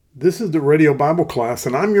This is the Radio Bible Class,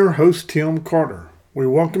 and I'm your host, Tim Carter. We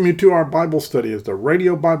welcome you to our Bible study as the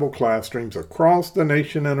Radio Bible Class streams across the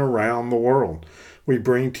nation and around the world. We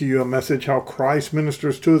bring to you a message how Christ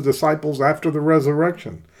ministers to his disciples after the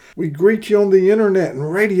resurrection. We greet you on the internet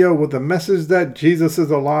and radio with the message that Jesus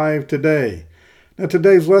is alive today. Now,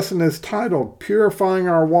 today's lesson is titled Purifying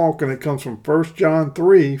Our Walk, and it comes from 1 John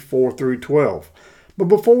 3, 4 through 12. But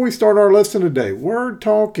before we start our lesson today, Word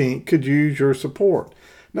Talk Inc. could use your support.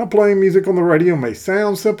 Now, playing music on the radio may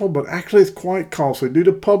sound simple, but actually it's quite costly due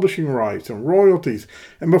to publishing rights and royalties.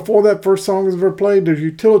 And before that first song is ever played, there's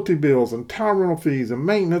utility bills and time rental fees and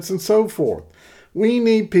maintenance and so forth. We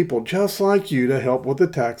need people just like you to help with the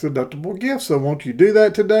tax-deductible gift. So won't you do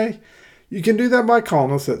that today? You can do that by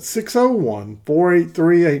calling us at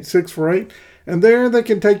 601-483-8648. And there they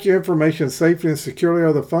can take your information safely and securely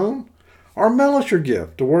over the phone. Or mail us your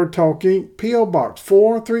gift to Word Talk Inc., P.O. Box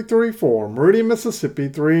 4334, Meridian, Mississippi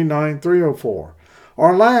 39304.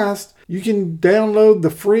 Or last, you can download the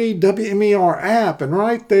free WMER app, and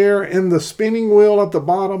right there in the spinning wheel at the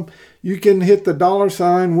bottom, you can hit the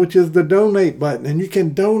 $sign, which is the donate button, and you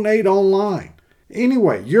can donate online.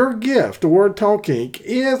 Anyway, your gift to Word Talk Inc.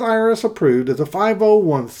 is IRS approved as a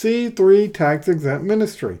 501c3 tax-exempt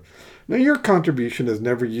ministry. Now, your contribution is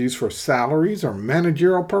never used for salaries or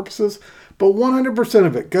managerial purposes, but 100%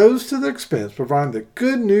 of it goes to the expense providing the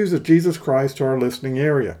good news of Jesus Christ to our listening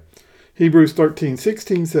area. Hebrews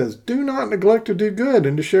 13:16 says, "Do not neglect to do good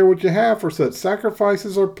and to share what you have, for such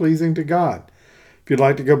sacrifices are pleasing to God." If you'd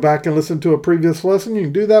like to go back and listen to a previous lesson, you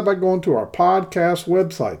can do that by going to our podcast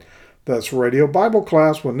website. That's Radio Bible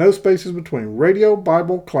Class with no spaces between,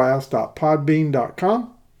 radiobibleclass.podbean.com.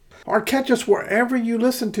 Or catch us wherever you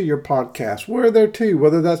listen to your podcast. We're there too,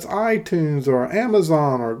 whether that's iTunes or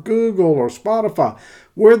Amazon or Google or Spotify.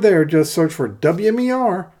 We're there. Just search for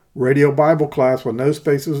WMER, Radio Bible Class with no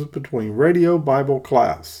spaces between, Radio Bible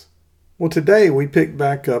Class. Well, today we pick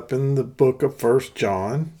back up in the book of 1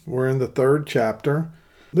 John. We're in the 3rd chapter.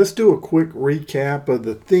 Let's do a quick recap of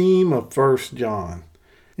the theme of 1 John.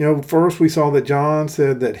 First we saw that John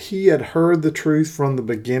said that he had heard the truth from the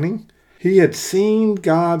beginning. He had seen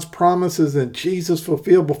God's promises in Jesus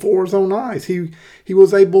fulfilled before his own eyes. He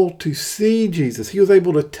was able to see Jesus. He was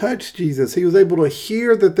able to touch Jesus. He was able to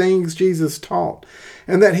hear the things Jesus taught.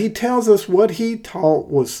 And that he tells us what he taught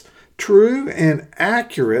was true and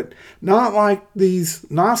accurate, not like these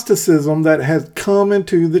Gnosticism that had come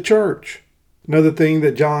into the church. Another thing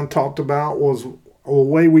that John talked about was the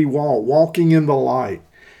way we walk, walking in the light.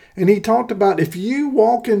 And he talked about if you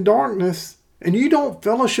walk in darkness, and you don't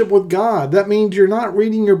fellowship with God, that means you're not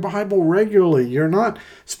reading your Bible regularly. You're not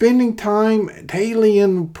spending time daily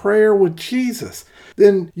in prayer with Jesus.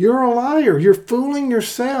 Then you're a liar. You're fooling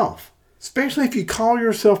yourself. Especially if you call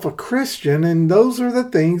yourself a Christian, and those are the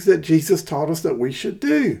things that Jesus taught us that we should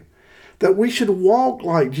do. That we should walk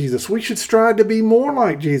like Jesus. We should strive to be more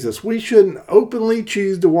like Jesus. We shouldn't openly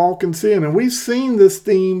choose to walk in sin. And we've seen this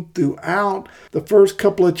theme throughout the first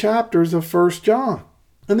couple of chapters of 1 John.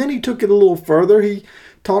 And then he took it a little further. He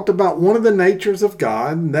talked about one of the natures of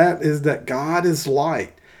God, and that is that God is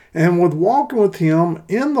light. And with walking with him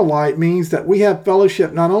in the light means that we have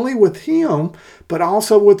fellowship not only with him, but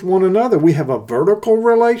also with one another. We have a vertical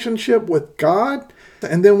relationship with God,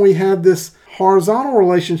 and then we have this horizontal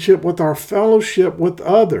relationship with our fellowship with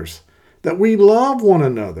others. That we love one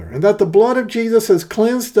another, and that the blood of Jesus has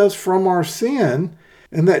cleansed us from our sin,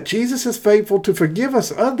 and that Jesus is faithful to forgive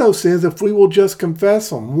us of those sins if we will just confess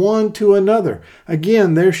them one to another.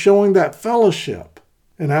 Again, they're showing that fellowship.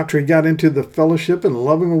 And after he got into the fellowship and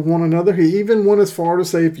loving with one another, he even went as far to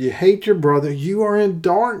say, if you hate your brother, you are in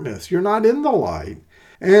darkness. You're not in the light.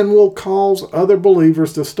 And will cause other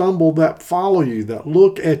believers to stumble that follow you, that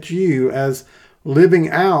look at you as living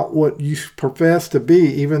out what you profess to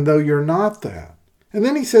be, even though you're not that. And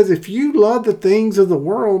then he says, if you love the things of the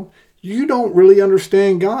world, you don't really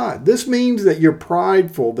understand God. This means that you're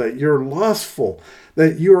prideful, that you're lustful,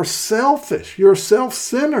 that you're selfish, you're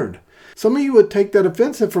self-centered. Some of you would take that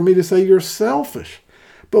offensive for me to say you're selfish.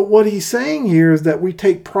 But what he's saying here is that we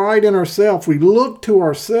take pride in ourselves. We look to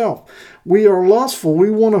ourselves. We are lustful. We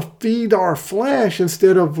want to feed our flesh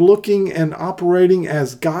instead of looking and operating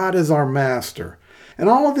as God is our master. And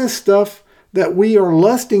all of this stuff that we are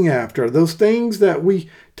lusting after, those things that we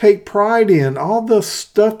take pride in, all the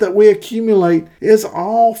stuff that we accumulate is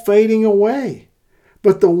all fading away.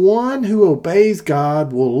 But the one who obeys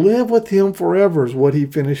God will live with him forever is what he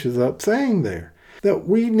finishes up saying there. That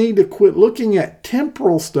we need to quit looking at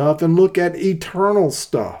temporal stuff and look at eternal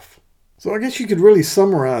stuff. So I guess you could really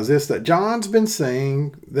summarize this, that John's been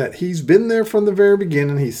saying that he's been there from the very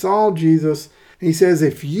beginning. He saw Jesus. He says,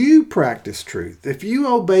 if you practice truth, if you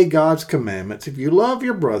obey God's commandments, if you love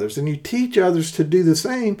your brothers and you teach others to do the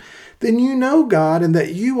same, then you know God and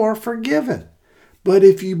that you are forgiven. But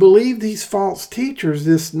if you believe these false teachers,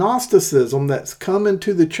 this Gnosticism that's come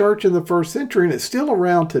into the church in the first century, and it's still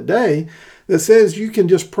around today, that says you can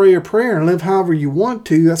just pray a prayer and live however you want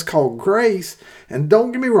to, that's called grace. And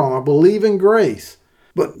don't get me wrong, I believe in grace.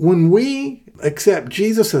 But when we accept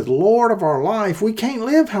Jesus as Lord of our life, we can't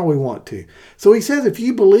live how we want to. So he says, if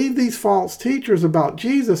you believe these false teachers about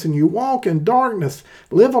Jesus and you walk in darkness,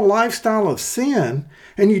 live a lifestyle of sin,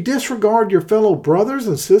 and you disregard your fellow brothers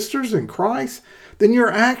and sisters in Christ, then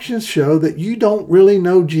your actions show that you don't really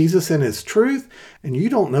know Jesus and his truth, and you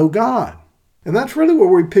don't know God. And that's really where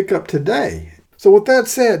we pick up today. So with that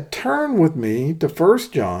said, turn with me to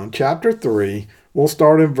 1 John chapter 3. We'll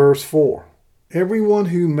start in verse 4. Everyone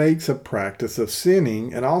who makes a practice of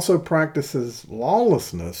sinning and also practices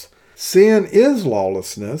lawlessness, sin is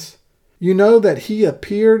lawlessness. You know that he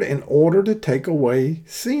appeared in order to take away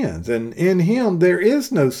sins, and in him there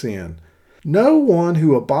is no sin. No one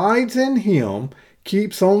who abides in him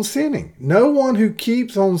keeps on sinning. No one who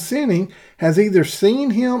keeps on sinning has either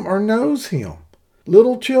seen him or knows him.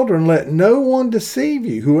 Little children, let no one deceive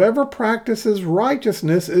you. Whoever practices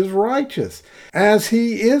righteousness is righteous, as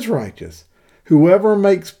he is righteous. Whoever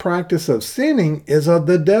makes practice of sinning is of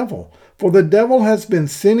the devil, for the devil has been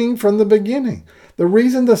sinning from the beginning. The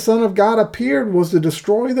reason the Son of God appeared was to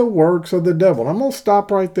destroy the works of the devil. I'm going to stop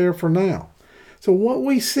right there for now. So what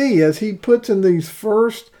we see as he puts in these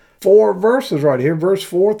first 4 verses right here, verse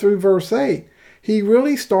 4 through verse 8, he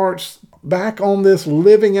really starts back on this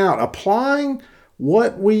living out, applying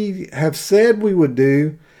what we have said we would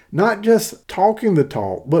do, not just talking the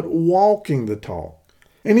talk, but walking the talk.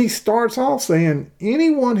 And he starts off saying,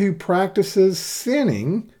 anyone who practices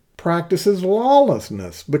sinning practices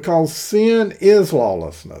lawlessness, because sin is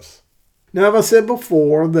lawlessness. Now, as I said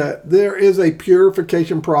before, that there is a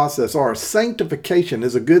purification process, or sanctification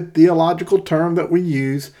is a good theological term that we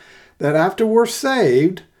use, that after we're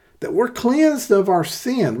saved, that we're cleansed of our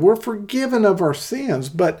sin, we're forgiven of our sins,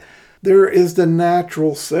 but there is the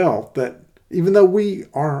natural self that even though we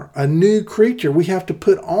are a new creature, we have to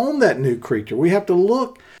put on that new creature. We have to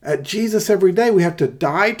look at Jesus every day. We have to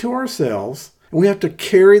die to ourselves. And we have to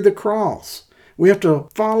carry the cross. We have to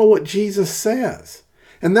follow what Jesus says.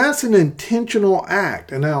 And that's an intentional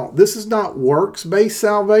act. And now, this is not works-based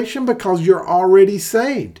salvation because you're already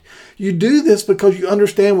saved. You do this because you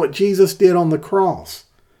understand what Jesus did on the cross.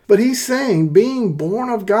 But he's saying being born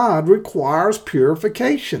of God requires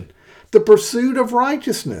purification, the pursuit of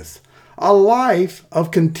righteousness. A life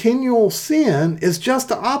of continual sin is just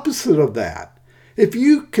the opposite of that. If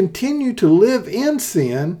you continue to live in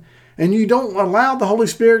sin and you don't allow the Holy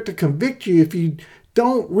Spirit to convict you, if you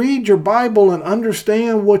don't read your Bible and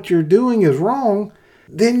understand what you're doing is wrong,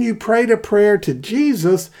 then you prayed a prayer to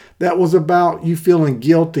Jesus that was about you feeling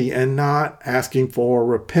guilty and not asking for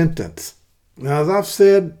repentance. Now, as I've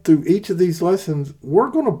said through each of these lessons,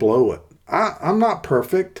 we're going to blow it. I'm not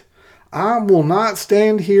perfect. I will not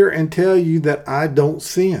stand here and tell you that I don't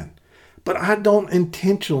sin, but I don't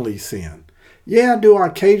intentionally sin. Yeah, do I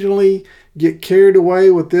occasionally get carried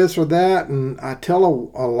away with this or that and I tell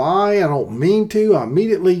a lie I don't mean to? I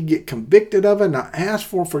immediately get convicted of it and I ask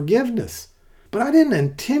for forgiveness. But I didn't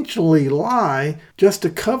intentionally lie just to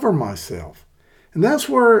cover myself. And that's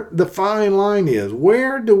where the fine line is.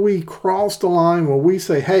 Where do we cross the line where we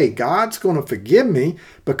say, hey, God's going to forgive me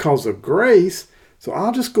because of grace, so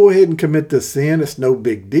I'll just go ahead and commit this sin. It's no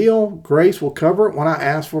big deal. Grace will cover it when I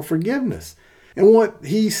ask for forgiveness. And what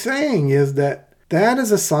he's saying is that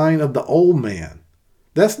is a sign of the old man.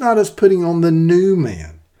 That's not us putting on the new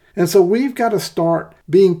man. And so we've got to start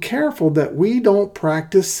being careful that we don't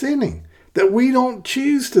practice sinning, that we don't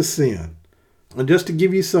choose to sin. And just to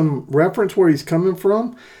give you some reference where he's coming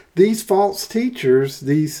from, these false teachers,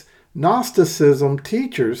 these Gnosticism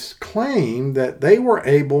teachers claim that they were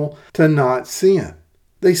able to not sin.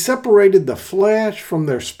 They separated the flesh from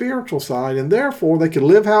their spiritual side, and therefore they could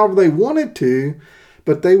live however they wanted to,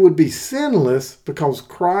 but they would be sinless because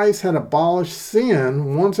Christ had abolished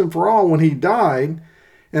sin once and for all when he died,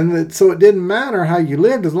 and so it didn't matter how you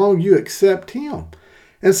lived as long as you accept him.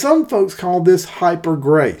 And some folks call this hyper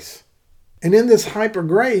grace. And in this hyper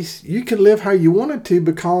grace, you can live how you wanted to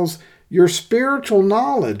because your spiritual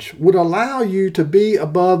knowledge would allow you to be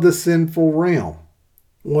above the sinful realm.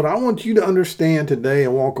 What I want you to understand today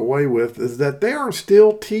and walk away with is that there are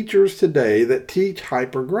still teachers today that teach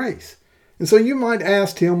hyper grace. And so you might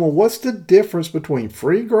ask him, well, what's the difference between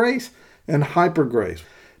free grace and hyper grace?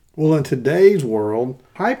 Well, in today's world,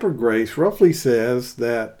 hyper grace roughly says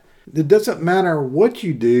that It doesn't matter what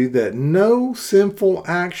you do, that no sinful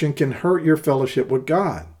action can hurt your fellowship with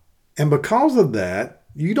God. And because of that,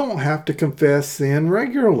 you don't have to confess sin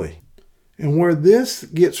regularly. And where this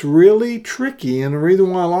gets really tricky, and the reason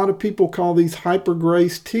why a lot of people call these hyper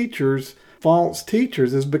grace teachers false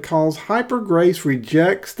teachers, is because hyper grace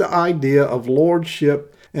rejects the idea of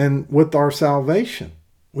lordship and with our salvation.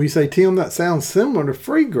 We say, Tim, that sounds similar to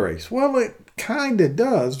free grace. Well, it kind of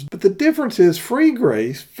does, but the difference is free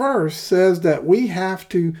grace first says that we have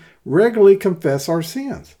to regularly confess our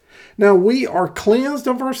sins. Now, we are cleansed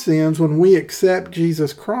of our sins when we accept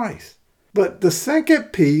Jesus Christ. But the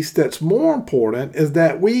second piece that's more important is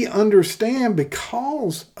that we understand,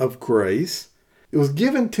 because of grace, it was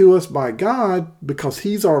given to us by God because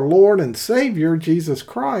He's our Lord and Savior, Jesus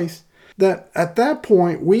Christ, that at that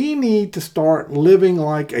point we need to start living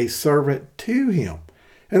like a servant to Him.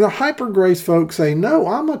 And the hyper grace folks say, no,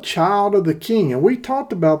 I'm a child of the King. And we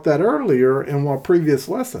talked about that earlier in our previous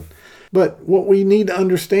lesson. But what we need to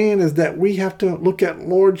understand is that we have to look at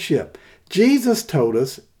lordship. Jesus told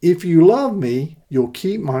us, if you love me, you'll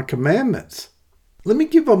keep my commandments. Let me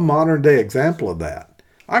give a modern day example of that.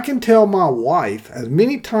 I can tell my wife as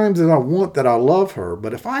many times as I want that I love her,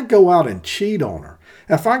 but if I go out and cheat on her,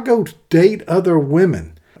 if I go date other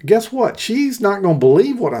women, guess what? She's not going to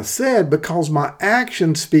believe what I said because my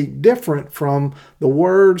actions speak different from the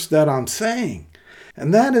words that I'm saying.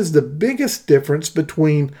 And that is the biggest difference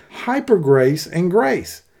between hyper grace and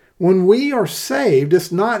grace. When we are saved,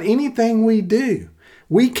 it's not anything we do.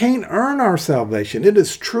 We can't earn our salvation. It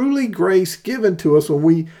is truly grace given to us when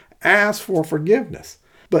we ask for forgiveness.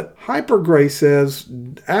 But hyper grace says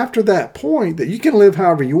after that point that you can live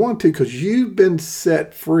however you want to because you've been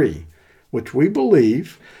set free, which we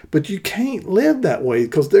believe, but you can't live that way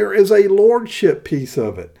because there is a lordship piece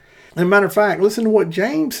of it. As a matter of fact, listen to what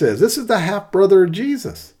James says. This is the half-brother of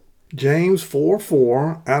Jesus. James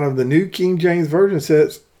 4:4 out of the New King James Version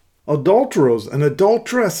says, adulterers and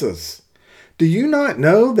adulteresses, do you not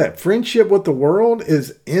know that friendship with the world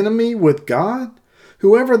is enemy with God?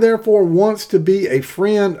 Whoever therefore wants to be a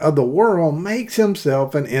friend of the world makes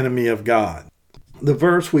himself an enemy of God. The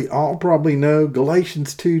verse we all probably know,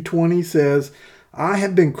 Galatians 2:20 says, I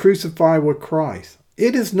have been crucified with Christ.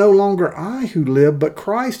 It is no longer I who live, but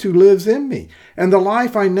Christ who lives in me. And the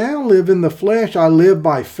life I now live in the flesh, I live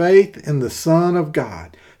by faith in the Son of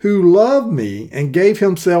God, who loved me and gave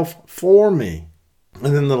himself for me.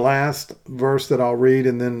 And then the last verse that I'll read,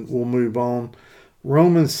 and then we'll move on.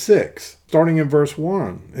 Romans 6, starting in verse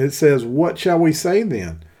 1. It says, what shall we say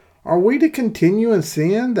then? Are we to continue in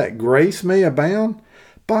sin that grace may abound?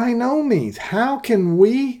 By no means. How can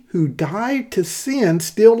we who died to sin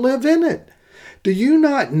still live in it? Do you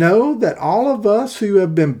not know that all of us who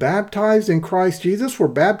have been baptized in Christ Jesus were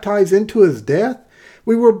baptized into his death?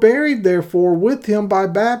 We were buried, therefore, with him by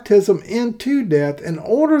baptism into death, in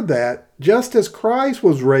order that, just as Christ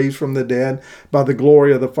was raised from the dead by the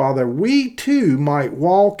glory of the Father, we too might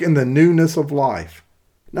walk in the newness of life.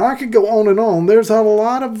 Now, I could go on and on. There's a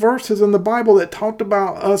lot of verses in the Bible that talked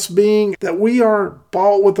about us being, that we are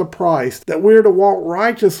bought with a price, that we're to walk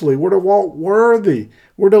righteously, we're to walk worthy,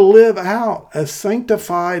 we're to live out a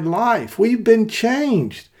sanctified life. We've been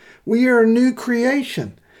changed. We are a new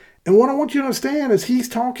creation. And what I want you to understand is he's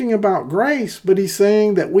talking about grace, but he's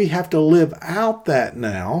saying that we have to live out that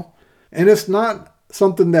now. And it's not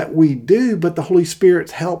something that we do, but the Holy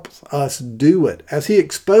Spirit helps us do it. As he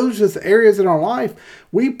exposes areas in our life,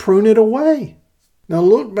 we prune it away. Now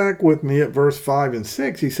look back with me at verse 5 and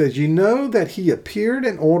 6. He says, you know that he appeared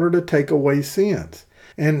in order to take away sins.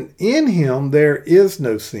 And in him there is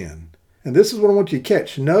no sin. And this is what I want you to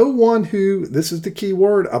catch. No one who, this is the key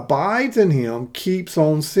word, abides in him keeps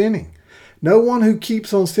on sinning. No one who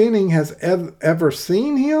keeps on sinning has ever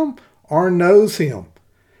seen him or knows him.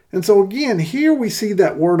 And so again, here we see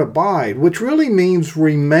that word abide, which really means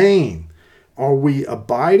remain. Are we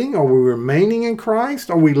abiding? Are we remaining in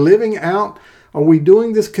Christ? Are we living out? Are we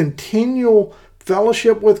doing this continual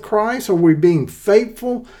fellowship with Christ? Are we being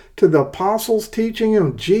faithful to the apostles' teaching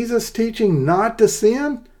and Jesus' teaching not to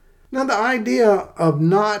sin? Now, the idea of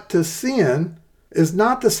not to sin is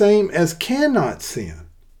not the same as cannot sin.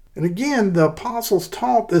 And again, the apostles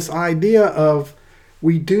taught this idea of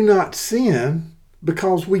we do not sin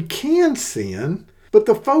because we can sin, but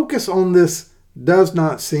the focus on this does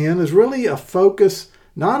not sin is really a focus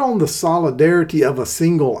not on the solidarity of a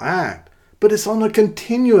single act, but it's on a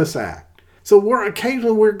continuous act. So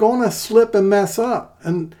occasionally we're going to slip and mess up.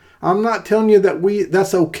 And I'm not telling you that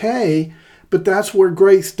that's okay, but that's where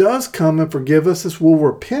grace does come and forgive us as we'll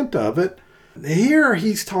repent of it. Here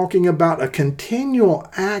he's talking about a continual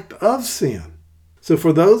act of sin. So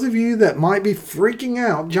for those of you that might be freaking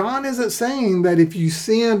out, John isn't saying that if you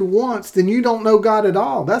sinned once, then you don't know God at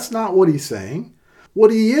all. That's not what he's saying.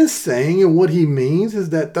 What he is saying and what he means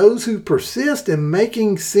is that those who persist in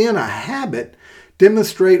making sin a habit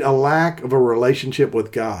demonstrate a lack of a relationship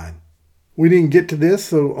with God. We didn't get to this,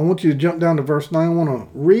 so I want you to jump down to verse 9. I want to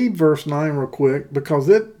read verse 9 real quick because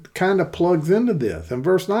it kind of plugs into this. In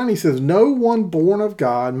verse 9 he says, "No one born of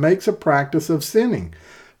God makes a practice of sinning,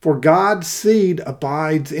 for God's seed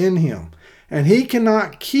abides in him, and he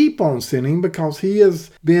cannot keep on sinning because he has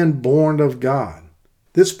been born of God."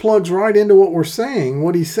 This plugs right into what we're saying.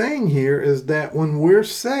 What he's saying here is that when we're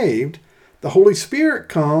saved, the Holy Spirit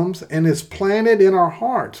comes and is planted in our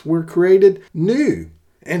hearts. We're created new,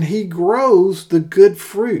 and he grows the good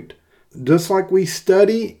fruit. Just like we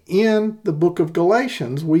study in the book of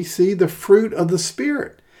Galatians, we see the fruit of the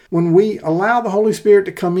Spirit. When we allow the Holy Spirit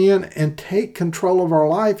to come in and take control of our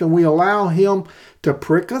life, and we allow him to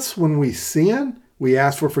prick us when we sin, we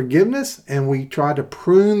ask for forgiveness, and we try to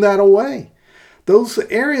prune that away. Those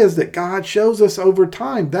areas that God shows us over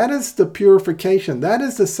time, that is the purification. That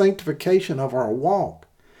is the sanctification of our walk.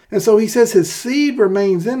 And so he says his seed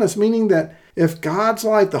remains in us, meaning that if God's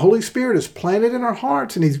life, the Holy Spirit, is planted in our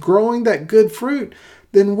hearts and he's growing that good fruit,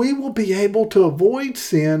 then we will be able to avoid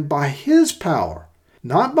sin by his power.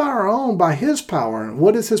 Not by our own, by his power. And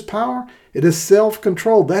what is his power? It is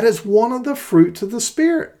self-control. That is one of the fruits of the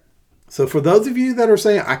Spirit. So for those of you that are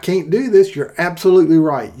saying, I can't do this, you're absolutely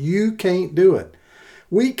right. You can't do it.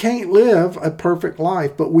 We can't live a perfect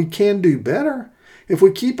life, but we can do better. If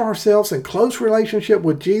we keep ourselves in close relationship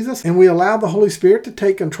with Jesus and we allow the Holy Spirit to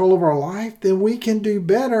take control of our life, then we can do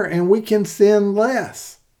better and we can sin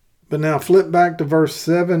less. But now flip back to verse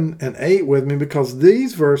 7 and 8 with me, because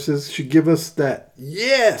these verses should give us that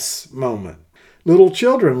yes moment. Little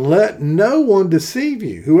children, let no one deceive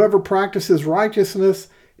you. Whoever practices righteousness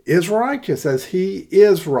is righteous as he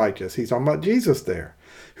is righteous. He's talking about Jesus there.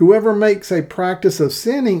 Whoever makes a practice of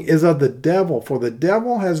sinning is of the devil, for the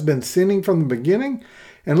devil has been sinning from the beginning.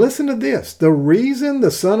 And listen to this. The reason the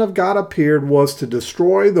Son of God appeared was to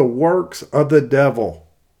destroy the works of the devil.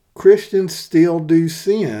 Christians still do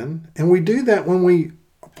sin, and we do that when we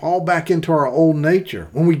fall back into our old nature,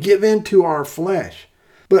 when we give into our flesh.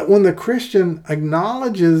 But when the Christian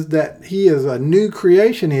acknowledges that he is a new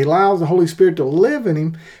creation, he allows the Holy Spirit to live in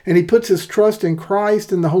him, and he puts his trust in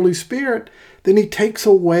Christ and the Holy Spirit, then he takes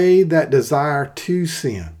away that desire to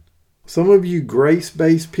sin. Some of you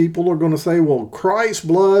grace-based people are going to say, well, Christ's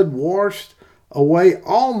blood washed away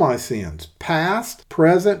all my sins, past,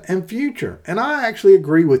 present, and future. And I actually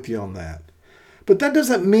agree with you on that. But that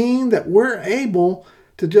doesn't mean that we're able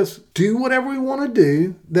to just do whatever we want to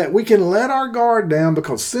do, that we can let our guard down,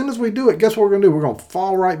 because as soon as we do it, guess what we're going to do? We're going to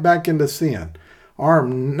fall right back into sin. Our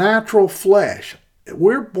natural flesh.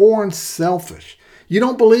 We're born selfish. You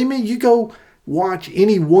don't believe me? You go watch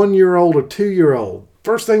any 1-year-old or 2-year-old.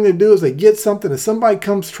 First thing they do is they get something, and somebody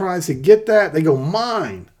tries to get that, they go,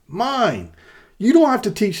 mine, mine. You don't have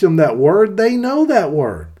to teach them that word. They know that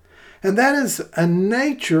word. And that is a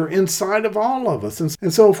nature inside of all of us.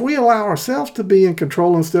 And so if we allow ourselves to be in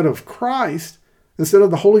control instead of Christ, instead of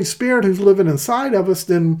the Holy Spirit who's living inside of us,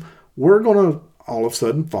 then we're going to all of a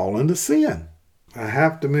sudden fall into sin. I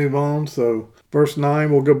have to move on. So verse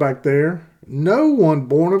 9, we'll go back there. No one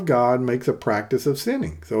born of God makes a practice of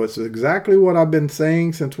sinning. So it's exactly what I've been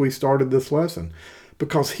saying since we started this lesson.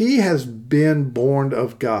 Because he has been born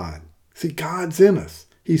of God. See, God's in us.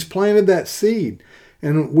 He's planted that seed.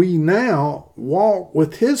 And we now walk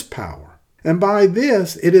with his power. And by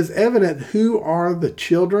this, it is evident who are the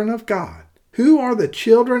children of God. Who are the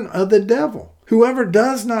children of the devil. Whoever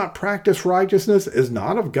does not practice righteousness is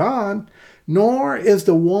not of God, nor is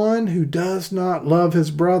the one who does not love his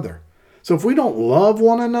brother. So if we don't love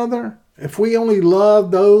one another, if we only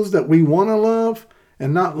love those that we want to love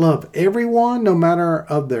and not love everyone, no matter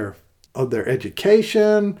of their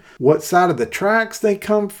education, what side of the tracks they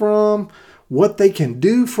come from, what they can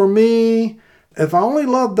do for me. If I only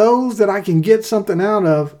love those that I can get something out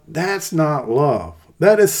of, that's not love.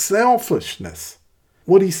 That is selfishness.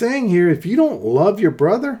 What he's saying here, if you don't love your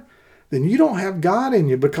brother, then you don't have God in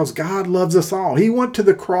you, because God loves us all. He went to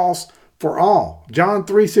the cross for all. John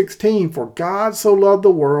 3:16, for God so loved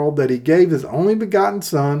the world that he gave his only begotten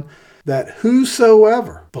Son, that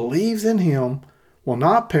whosoever believes in him will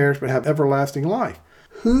not perish but have everlasting life.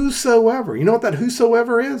 Whosoever. You know what that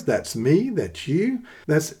whosoever is? That's me, that's you,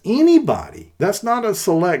 that's anybody. That's not a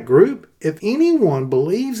select group. If anyone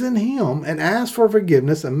believes in him and asks for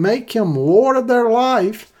forgiveness and make him Lord of their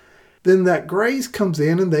life, then that grace comes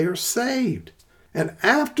in and they are saved. And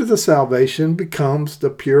after the salvation becomes the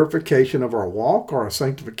purification of our walk, or a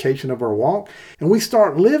sanctification of our walk, and we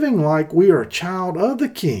start living like we are a child of the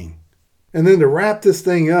King. And then to wrap this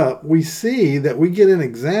thing up, we see that we get an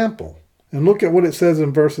example. And look at what it says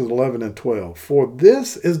in verses 11 and 12. For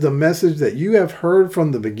this is the message that you have heard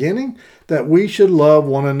from the beginning, that we should love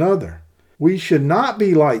one another. We should not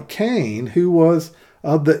be like Cain, who was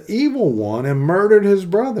of the evil one and murdered his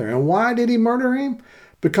brother. And why did he murder him?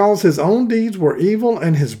 Because his own deeds were evil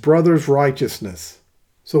and his brother's righteousness.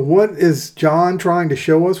 So what is John trying to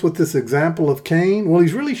show us with this example of Cain? Well,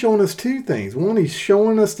 he's really showing us two things. One, he's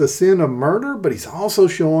showing us the sin of murder, but he's also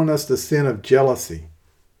showing us the sin of jealousy.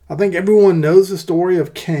 I think everyone knows the story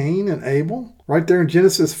of Cain and Abel, right there in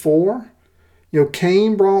Genesis 4.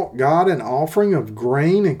 Cain brought God an offering of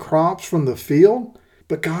grain and crops from the field,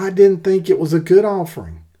 but God didn't think it was a good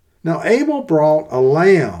offering. Now, Abel brought a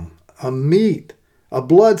lamb, a meat, a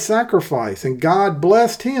blood sacrifice, and God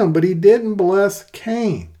blessed him, but he didn't bless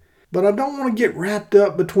Cain. But I don't want to get wrapped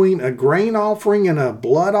up between a grain offering and a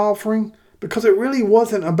blood offering, because it really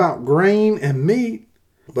wasn't about grain and meat.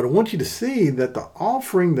 But I want you to see that the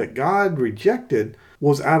offering that God rejected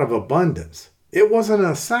was out of abundance. It wasn't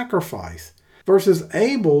a sacrifice versus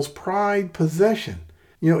Abel's pride possession.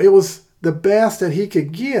 It was the best that he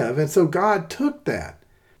could give, and so God took that.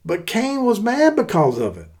 But Cain was mad because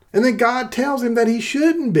of it. And then God tells him that he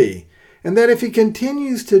shouldn't be, and that if he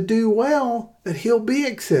continues to do well, that he'll be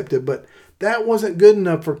accepted. But that wasn't good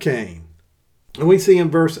enough for Cain. And we see in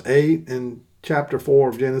verse 8 in chapter 4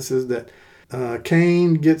 of Genesis that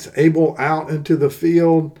Cain gets Abel out into the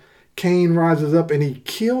field. Cain rises up and he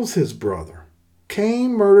kills his brother.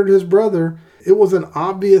 Cain murdered his brother. It was an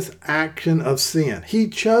obvious action of sin. He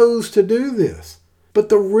chose to do this. But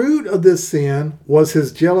the root of this sin was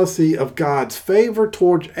his jealousy of God's favor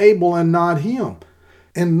towards Abel and not him.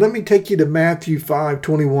 And let me take you to Matthew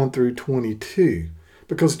 5:21 through 22.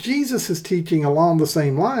 Because Jesus is teaching along the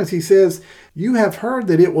same lines. He says, you have heard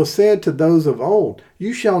that it was said to those of old,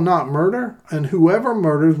 you shall not murder, and whoever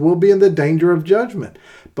murders will be in the danger of judgment.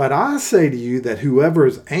 But I say to you that whoever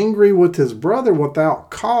is angry with his brother without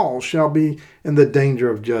cause shall be in the danger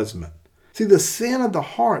of judgment. See, the sin of the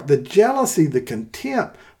heart, the jealousy, the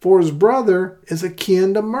contempt for his brother is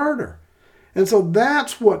akin to murder. And so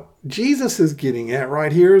that's what Jesus is getting at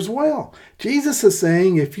right here as well. Jesus is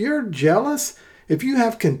saying if you're jealous, if you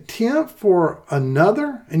have contempt for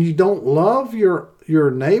another and you don't love your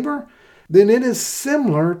neighbor, then it is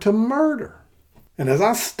similar to murder. And as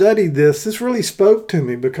I studied this really spoke to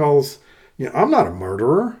me because, I'm not a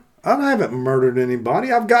murderer. I haven't murdered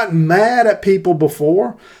anybody. I've gotten mad at people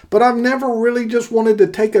before, but I've never really just wanted to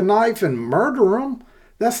take a knife and murder them.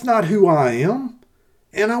 That's not who I am.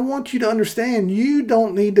 And I want you to understand, you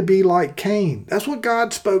don't need to be like Cain. That's what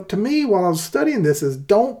God spoke to me while I was studying this, is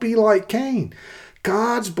don't be like Cain.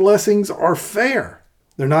 God's blessings are fair.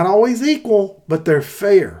 They're not always equal, but they're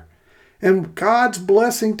fair. And God's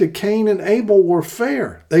blessing to Cain and Abel were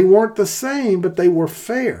fair. They weren't the same, but they were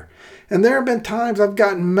fair. And there have been times I've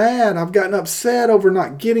gotten mad, I've gotten upset over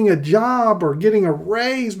not getting a job or getting a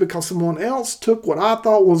raise because someone else took what I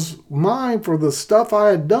thought was mine for the stuff I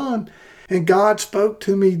had done. And God spoke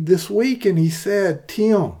to me this week and he said,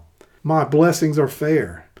 Tim, my blessings are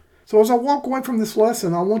fair. So as I walk away from this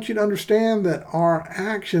lesson, I want you to understand that our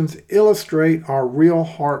actions illustrate our real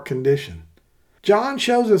heart condition. John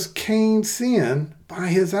shows us Cain's sin by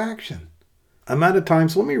his action. I'm out of time,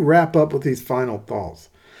 so let me wrap up with these final thoughts.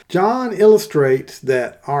 John illustrates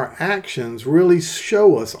that our actions really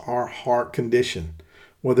show us our heart condition,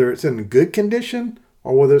 whether it's in good condition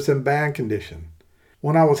or whether it's in bad condition.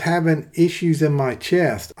 When I was having issues in my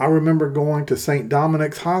chest, I remember going to St.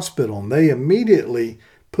 Dominic's Hospital, and they immediately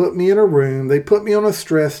put me in a room. They put me on a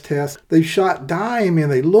stress test. They shot dye in me,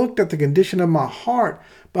 and they looked at the condition of my heart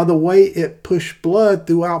by the way it pushed blood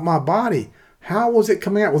throughout my body. How was it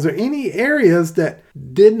coming out? Was there any areas that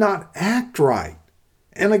did not act right?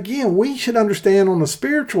 And again, we should understand on a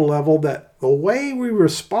spiritual level that the way we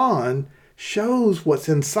respond shows what's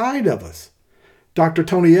inside of us. Dr.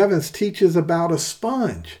 Tony Evans teaches about a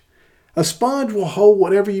sponge. A sponge will hold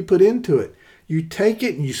whatever you put into it. You take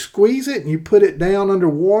it and you squeeze it and you put it down under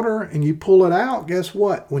water and you pull it out. Guess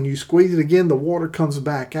what? When you squeeze it again, the water comes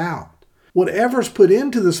back out. Whatever's put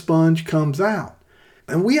into the sponge comes out.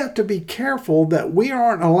 And we have to be careful that we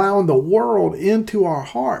aren't allowing the world into our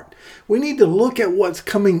heart. We need to look at what's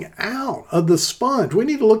coming out of the sponge. We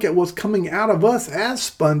need to look at what's coming out of us as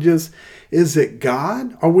sponges. Is it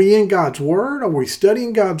God? Are we in God's Word? Are we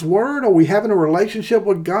studying God's Word? Are we having a relationship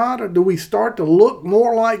with God? Or do we start to look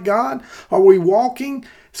more like God? Are we walking,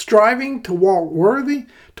 striving to walk worthy,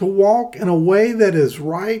 to walk in a way that is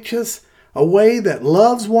righteous, a way that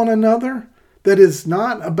loves one another, that is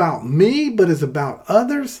not about me, but is about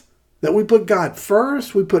others? That we put God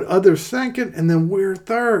first, we put others second, and then we're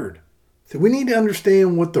third. So we need to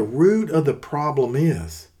understand what the root of the problem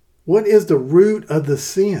is. What is the root of the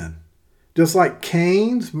sin? Just like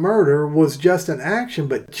Cain's murder was just an action,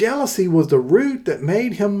 but jealousy was the root that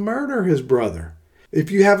made him murder his brother. If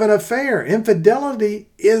you have an affair, infidelity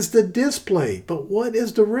is the display. But what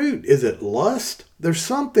is the root? Is it lust? There's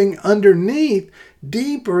something underneath,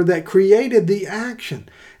 deeper, that created the action.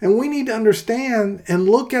 And we need to understand and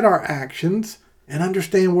look at our actions and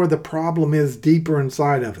understand where the problem is deeper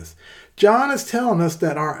inside of us. John is telling us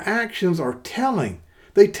that our actions are telling.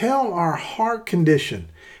 They tell our heart condition.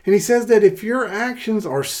 And he says that if your actions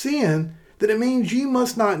are sin, that it means you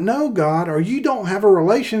must not know God, or you don't have a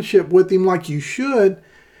relationship with Him like you should,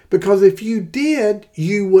 because if you did,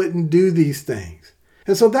 you wouldn't do these things.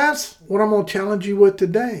 And so that's what I'm going to challenge you with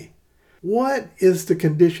today. What is the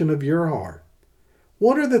condition of your heart?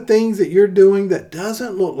 What are the things that you're doing that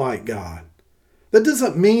doesn't look like God? That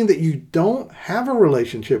doesn't mean that you don't have a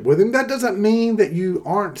relationship with Him. That doesn't mean that you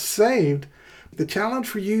aren't saved. The challenge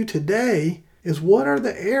for you today is, what are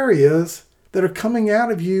the areas that are coming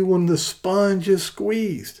out of you when the sponge is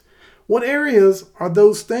squeezed? What areas are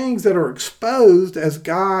those things that are exposed as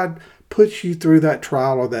God puts you through that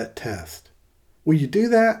trial or that test? Will you do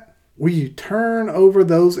that? Will you turn over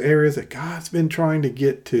those areas that God's been trying to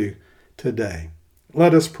get to today?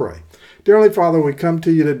 Let us pray. Dearly Father, we come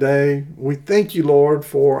to you today. We thank you, Lord,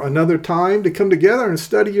 for another time to come together and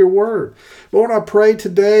study your word. Lord, I pray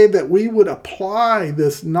today that we would apply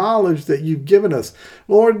this knowledge that you've given us.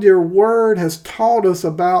 Lord, your word has taught us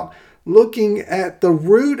about looking at the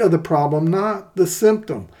root of the problem, not the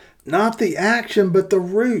symptom, not the action, but the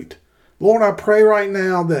root. Lord, I pray right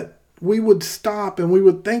now that we would stop and we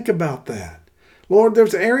would think about that. Lord,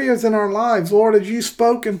 there's areas in our lives, Lord, as you've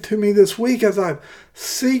spoken to me this week, as I've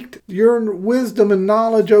sought your wisdom and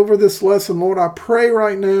knowledge over this lesson, Lord, I pray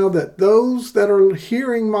right now that those that are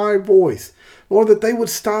hearing my voice, Lord, that they would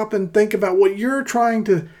stop and think about what you're trying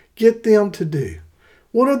to get them to do.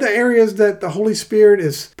 What are the areas that the Holy Spirit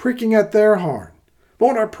is pricking at their heart?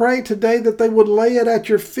 Lord, I pray today that they would lay it at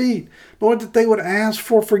your feet. Lord, that they would ask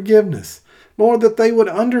for forgiveness. Lord, that they would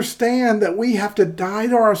understand that we have to die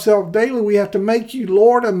to ourselves daily. We have to make you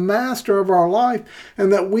Lord and Master of our life,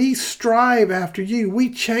 and that we strive after you.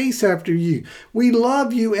 We chase after you. We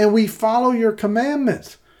love you, and we follow your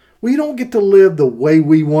commandments. We don't get to live the way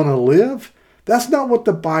we want to live. That's not what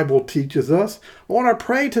the Bible teaches us. Lord, I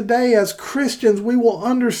pray today as Christians we will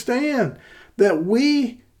understand that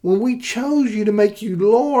when we chose you to make you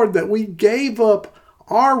Lord, that we gave up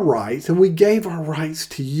our rights and we gave our rights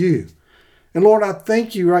to you. And Lord, I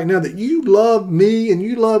thank you right now that you loved me and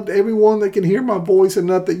you loved everyone that can hear my voice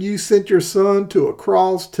enough that you sent your Son to a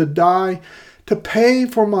cross to die, to pay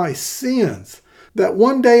for my sins. That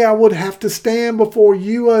one day I would have to stand before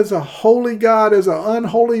you as a holy God, as an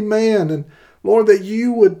unholy man. And Lord, that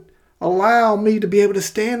you would allow me to be able to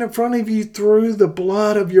stand in front of you through the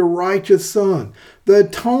blood of your righteous Son. The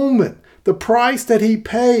atonement, the price that he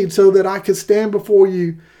paid so that I could stand before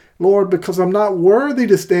you, Lord, because I'm not worthy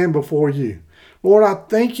to stand before you. Lord, I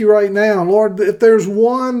thank you right now. Lord, if there's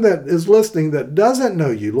one that is listening that doesn't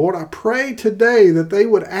know you, Lord, I pray today that they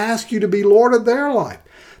would ask you to be Lord of their life.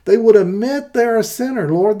 They would admit they're a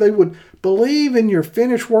sinner, Lord. They would believe in your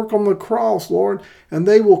finished work on the cross, Lord, and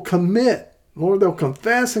they will commit. Lord, they'll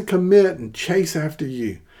confess and commit and chase after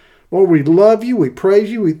you. Lord, we love you. We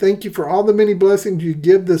praise you. We thank you for all the many blessings you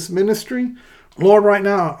give this ministry. Lord, right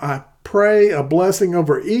now, I pray a blessing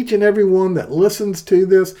over each and every one that listens to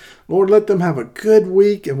this. Lord, let them have a good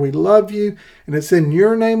week, and we love you. And it's in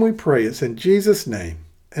your name we pray. It's in Jesus' name.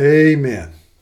 Amen.